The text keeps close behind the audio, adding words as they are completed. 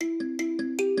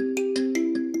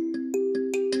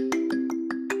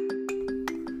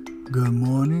Good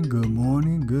morning,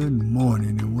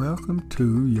 and welcome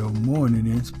to your morning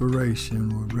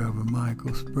inspiration with Reverend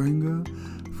Michael Springer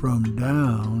from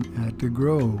Down at the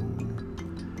Grove.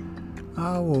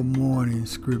 Our morning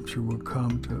scripture will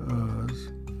come to us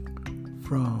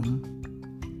from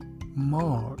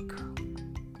Mark,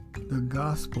 the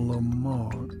Gospel of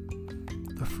Mark,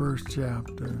 the first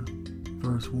chapter,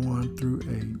 verse 1 through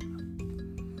 8.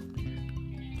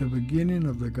 The beginning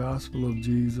of the gospel of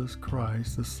Jesus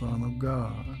Christ, the Son of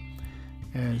God,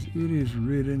 as it is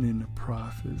written in the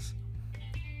prophets,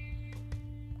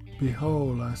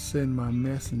 Behold, I send my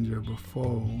messenger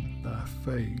before thy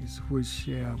face, which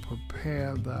shall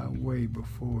prepare thy way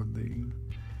before thee.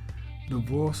 The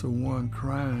voice of one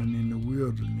crying in the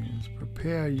wilderness,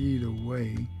 Prepare ye the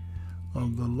way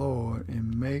of the Lord,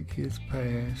 and make his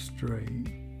path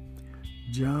straight.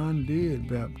 John did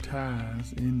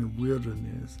baptize in the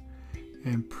wilderness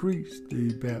and preached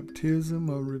the baptism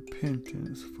of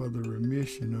repentance for the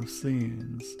remission of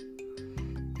sins.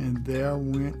 And there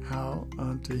went out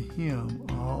unto him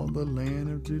all the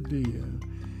land of Judea,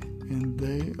 and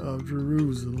they of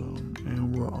Jerusalem,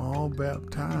 and were all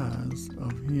baptized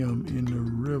of him in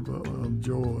the river of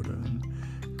Jordan,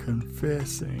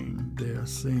 confessing their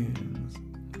sins.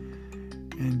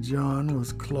 And John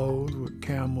was clothed with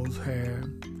camel's hair,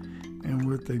 and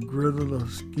with a girdle of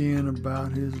skin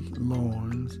about his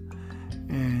loins,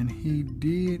 and he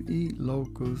did eat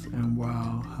locusts and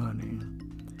wild honey,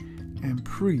 and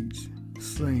preached,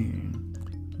 saying,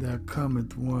 There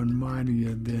cometh one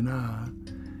mightier than I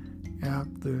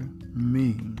after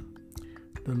me,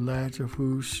 the latch of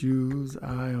whose shoes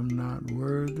I am not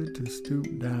worthy to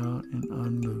stoop down and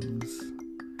unloose.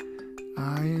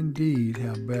 I indeed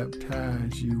have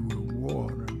baptized you with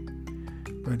water,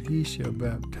 but he shall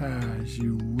baptize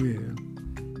you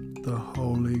with the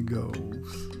Holy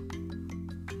Ghost.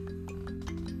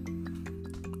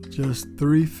 Just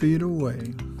 3 feet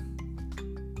away,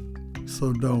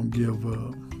 so don't give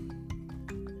up.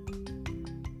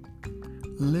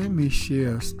 Let me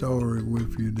share a story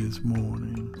with you this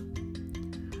morning.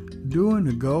 During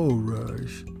the gold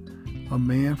rush, a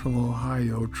man from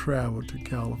Ohio traveled to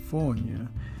California.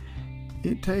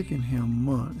 It taken him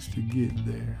months to get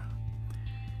there.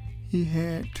 He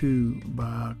had to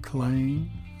buy a claim,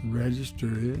 register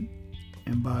it,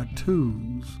 and buy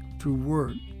tools to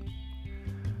work.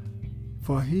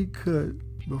 Before he could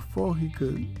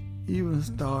even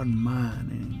start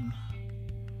mining.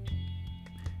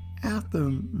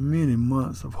 After many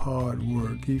months of hard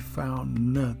work, he found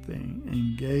nothing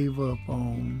and gave up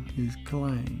on his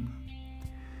claim.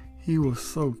 He was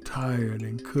so tired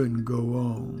and couldn't go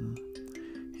on.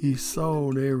 He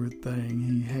sold everything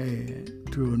he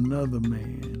had to another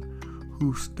man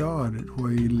who started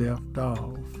where he left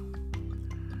off.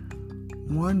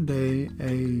 One day,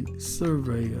 a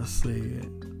surveyor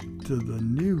said to the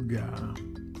new guy,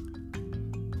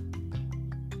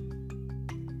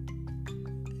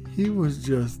 he was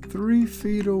just 3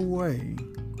 feet away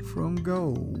from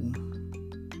gold.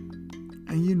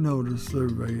 And you know the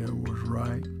surveyor was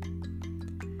right.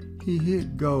 He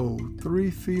hit gold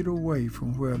 3 feet away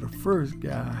from where the first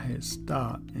guy had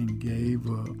stopped and gave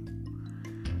up.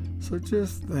 So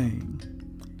just think,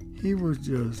 he was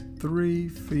just 3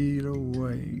 feet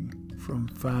away from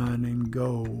finding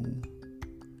gold.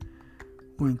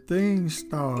 When things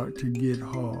start to get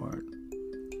hard,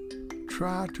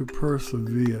 try to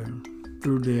persevere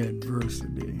through the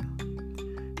adversity.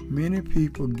 Many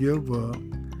people give up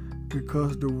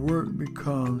because the work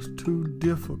becomes too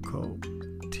difficult,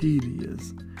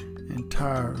 tedious, and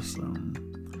tiresome,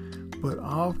 but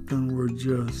often we're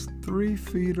just 3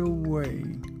 feet away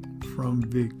from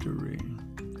victory.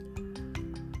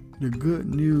 The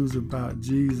good news about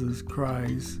Jesus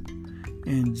Christ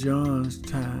in John's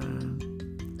time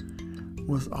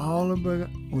was all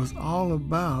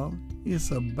about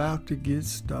it's about to get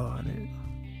started.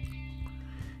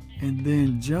 And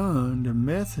then John, the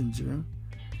messenger,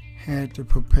 had to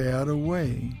prepare the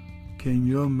way. Can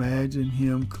you imagine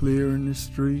him clearing the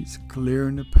streets,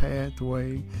 clearing the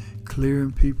pathway,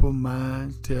 clearing people's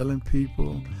minds, telling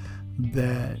people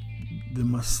that the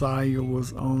Messiah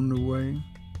was on the way?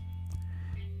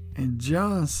 And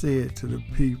John said to the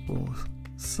people,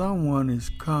 someone is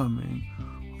coming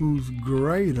who's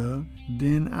greater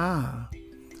than I.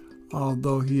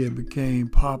 Although he had became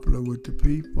popular with the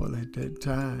people at that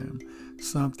time,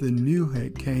 something new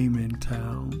had came in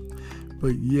town,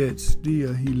 but yet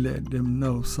still he let them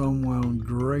know someone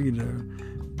greater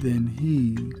than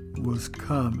he was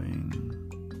coming.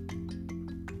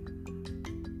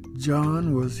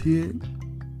 John was hit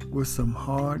with some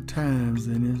hard times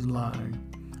in his life,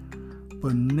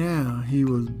 but now he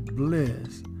was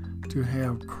blessed to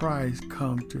have Christ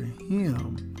come to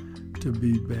him to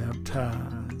be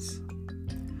baptized.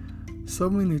 So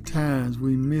many times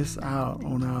we miss out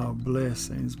on our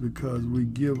blessings because we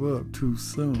give up too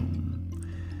soon.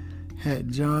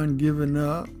 Had John given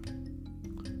up,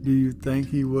 do you think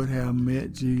he would have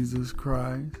met Jesus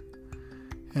Christ?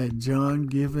 Had John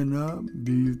given up,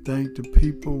 do you think the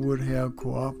people would have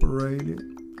cooperated?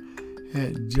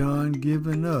 Had John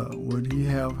given up, would he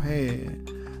have had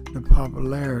the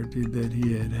popularity that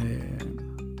he had had?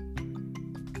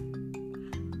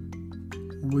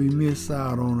 We miss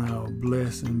out on our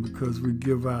blessing because we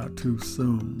give out too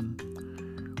soon.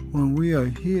 When we are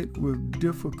hit with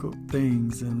difficult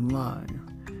things in life,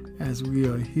 as we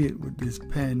are hit with this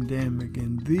pandemic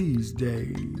in these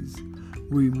days,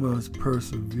 we must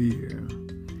persevere.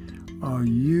 Are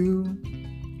you,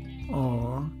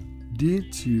 or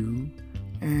did you,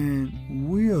 and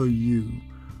will you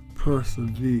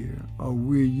persevere, or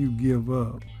will you give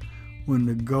up when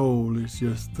the goal is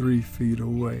just 3 feet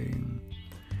away?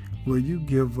 Will you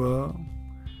give up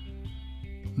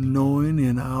knowing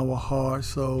in our heart,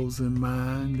 souls, and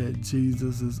mind that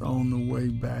Jesus is on the way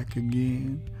back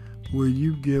again? Will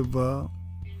you give up?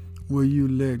 Will you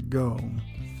let go?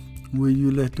 Will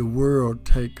you let the world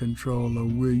take control, or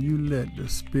will you let the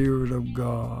Spirit of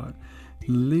God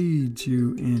lead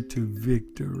you into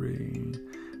victory?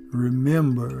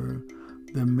 Remember,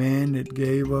 the man that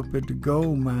gave up at the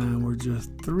gold mine was just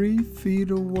 3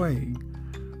 feet away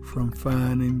from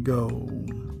finding gold.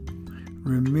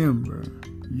 Remember,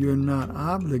 you're not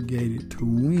obligated to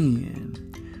win.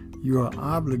 You are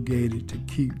obligated to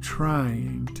keep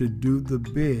trying to do the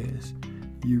best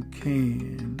you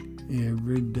can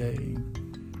every day.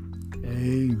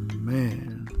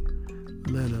 Amen.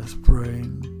 Let us pray.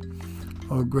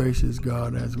 Oh, gracious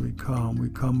God, as we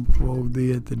come before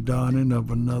Thee at the dawning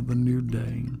of another new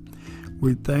day.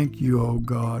 We thank You, oh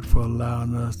God, for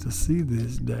allowing us to see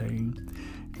this day.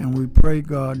 And we pray,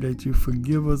 God, that You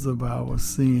forgive us of our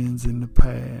sins in the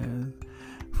past.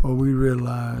 For we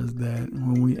realize that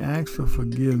when we ask for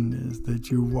forgiveness,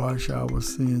 that You wash our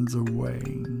sins away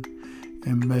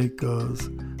and make us,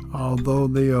 although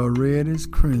they are red as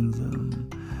crimson,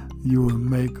 You will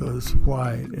make us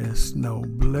white as snow.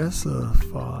 Bless us,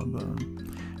 Father,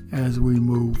 as we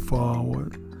move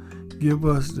forward. Give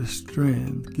us the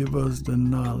strength, give us the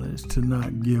knowledge to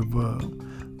not give up.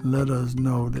 Let us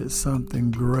know that something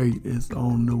great is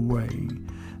on the way.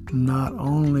 Not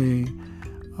only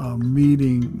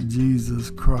meeting Jesus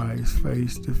Christ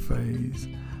face to face,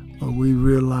 but we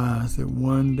realize that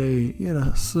one day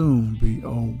it'll soon be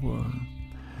over.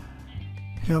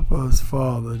 Help us,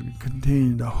 Father, to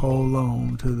continue to hold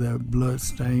on to that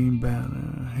bloodstained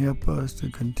banner. Help us to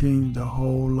continue to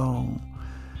hold on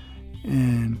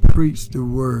and preach the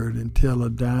word and tell a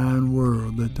dying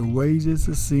world that the wages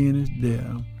of sin is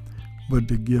death, but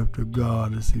the gift of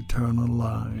God is eternal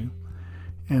life.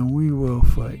 And we will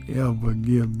forever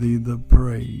give Thee the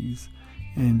praise.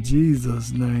 In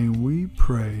Jesus' name we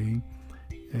pray.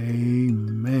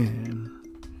 Amen.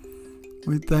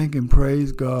 We thank and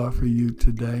praise God for you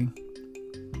today.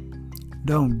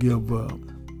 Don't give up.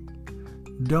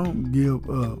 Don't give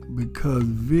up, because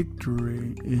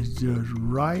victory is just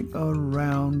right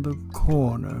around the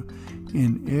corner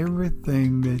in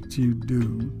everything that you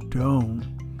do. Don't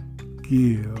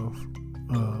give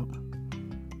up.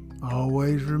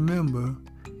 Always remember,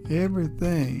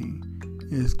 everything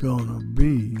is gonna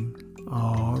be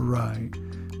all right.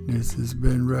 This has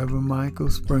been Reverend Michael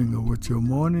Springer with your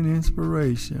morning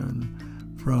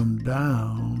inspiration from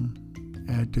down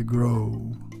at the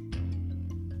Grove.